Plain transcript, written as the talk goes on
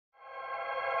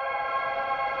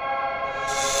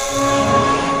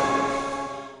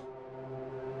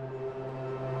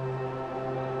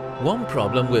One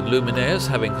problem with luminaires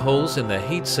having holes in their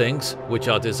heat sinks, which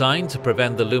are designed to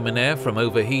prevent the luminaire from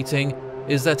overheating,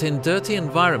 is that in dirty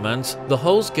environments, the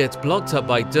holes get blocked up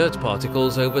by dirt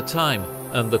particles over time,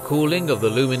 and the cooling of the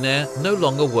luminaire no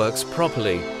longer works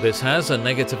properly. This has a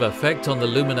negative effect on the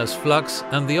luminous flux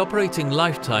and the operating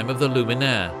lifetime of the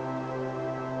luminaire.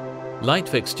 Light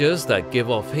fixtures that give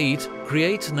off heat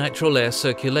create natural air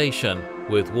circulation,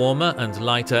 with warmer and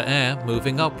lighter air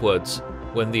moving upwards.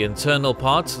 When the internal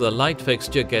parts of the light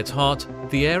fixture get hot,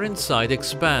 the air inside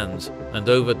expands, and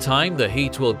over time the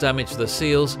heat will damage the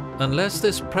seals unless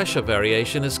this pressure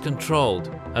variation is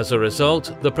controlled. As a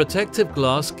result, the protective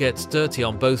glass gets dirty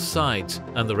on both sides,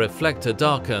 and the reflector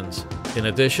darkens. In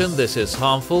addition, this is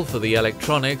harmful for the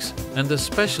electronics, and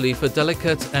especially for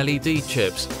delicate LED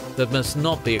chips that must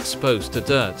not be exposed to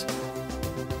dirt.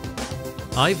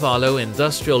 I-Valo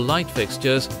industrial light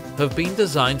fixtures have been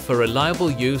designed for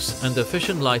reliable use and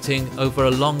efficient lighting over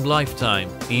a long lifetime,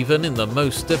 even in the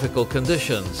most difficult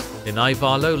conditions. In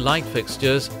I-Valo light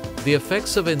fixtures, the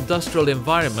effects of industrial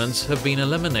environments have been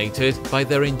eliminated by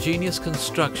their ingenious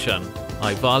construction.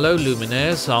 I-Valo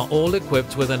luminaires are all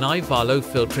equipped with an I-Valo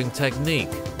filtering technique.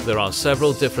 There are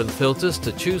several different filters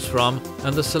to choose from,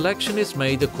 and the selection is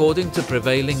made according to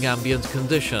prevailing ambient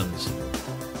conditions.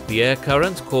 The air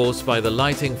current caused by the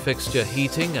lighting fixture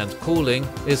heating and cooling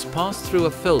is passed through a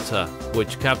filter,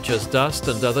 which captures dust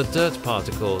and other dirt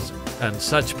particles, and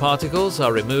such particles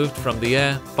are removed from the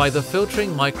air by the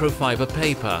filtering microfiber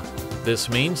paper. This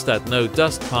means that no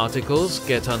dust particles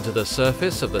get under the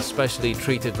surface of the specially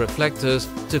treated reflectors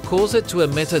to cause it to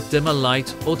emit a dimmer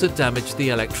light or to damage the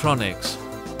electronics.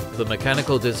 The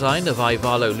mechanical design of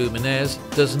I-Valo luminaires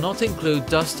does not include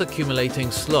dust accumulating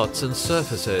slots and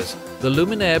surfaces. The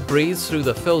luminaire breathes through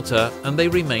the filter and they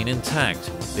remain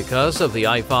intact. Because of the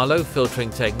I-Valo filtering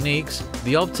techniques,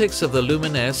 the optics of the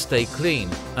luminaire stay clean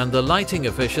and the lighting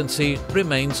efficiency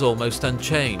remains almost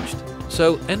unchanged.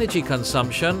 So energy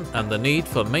consumption and the need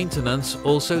for maintenance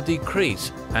also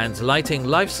decrease, and lighting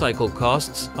life cycle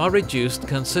costs are reduced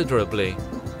considerably.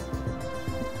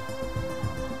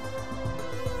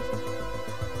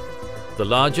 The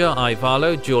larger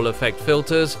I-Valo dual effect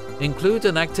filters include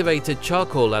an activated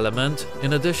charcoal element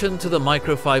in addition to the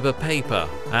microfiber paper,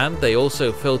 and they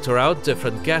also filter out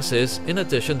different gases in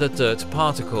addition to dirt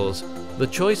particles. The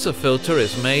choice of filter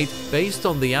is made based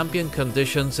on the ambient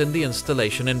conditions in the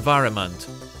installation environment.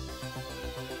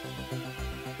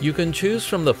 You can choose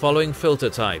from the following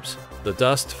filter types. The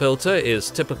dust filter is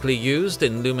typically used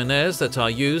in luminaires that are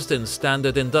used in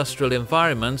standard industrial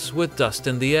environments with dust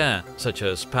in the air, such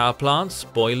as power plants,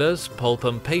 boilers, pulp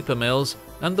and paper mills,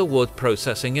 and the wood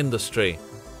processing industry.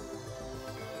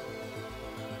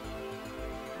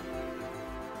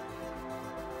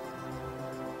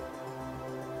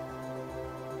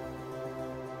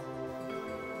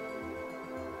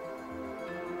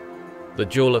 The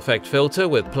dual effect filter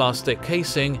with plastic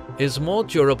casing is more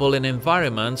durable in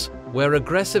environments where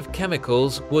aggressive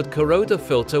chemicals would corrode a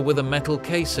filter with a metal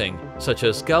casing, such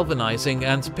as galvanizing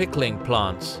and pickling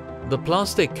plants. The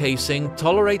plastic casing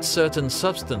tolerates certain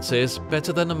substances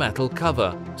better than a metal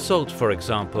cover, salt for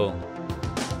example.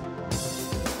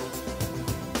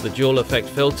 The dual effect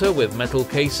filter with metal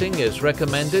casing is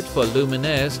recommended for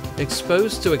luminaires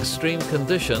exposed to extreme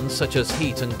conditions such as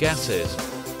heat and gases.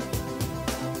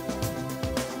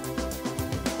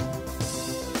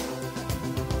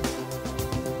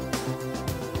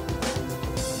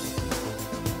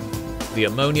 The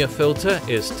ammonia filter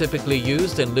is typically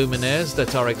used in luminaires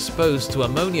that are exposed to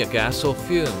ammonia gas or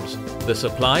fumes. This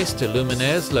applies to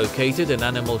luminaires located in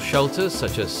animal shelters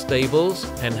such as stables,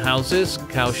 hen houses,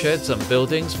 cowsheds and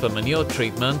buildings for manure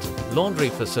treatment, laundry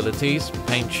facilities,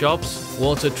 paint shops,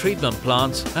 water treatment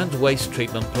plants and waste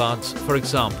treatment plants, for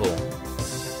example.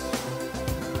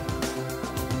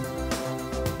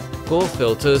 Gore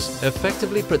filters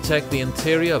effectively protect the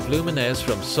interior of luminaires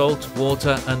from salt,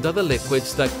 water and other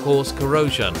liquids that cause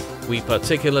corrosion. We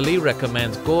particularly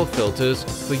recommend Gore filters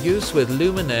for use with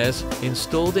luminaires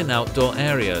installed in outdoor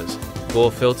areas.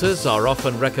 Gore filters are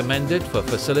often recommended for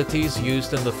facilities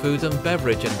used in the food and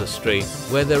beverage industry,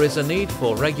 where there is a need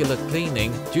for regular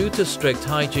cleaning due to strict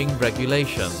hygiene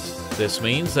regulations. This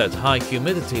means that high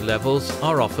humidity levels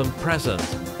are often present.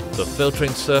 The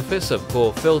filtering surface of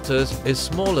Gore filters is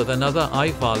smaller than other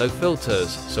I-Valo filters,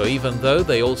 so even though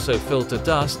they also filter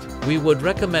dust, we would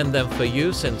recommend them for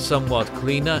use in somewhat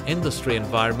cleaner industry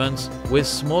environments with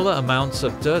smaller amounts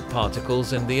of dirt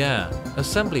particles in the air.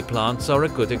 Assembly plants are a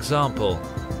good example.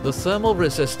 The thermal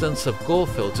resistance of Gore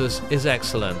filters is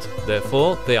excellent,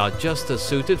 therefore they are just as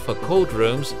suited for cold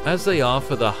rooms as they are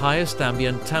for the highest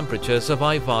ambient temperatures of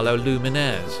I-Valo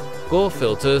luminaires. Gore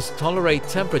filters tolerate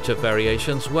temperature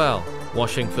variations well.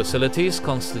 Washing facilities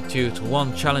constitute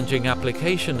one challenging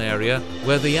application area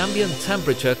where the ambient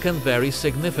temperature can vary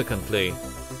significantly.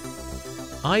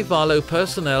 I-Valo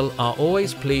personnel are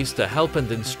always pleased to help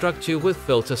and instruct you with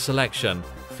filter selection.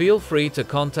 Feel free to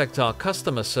contact our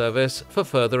customer service for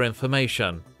further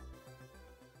information.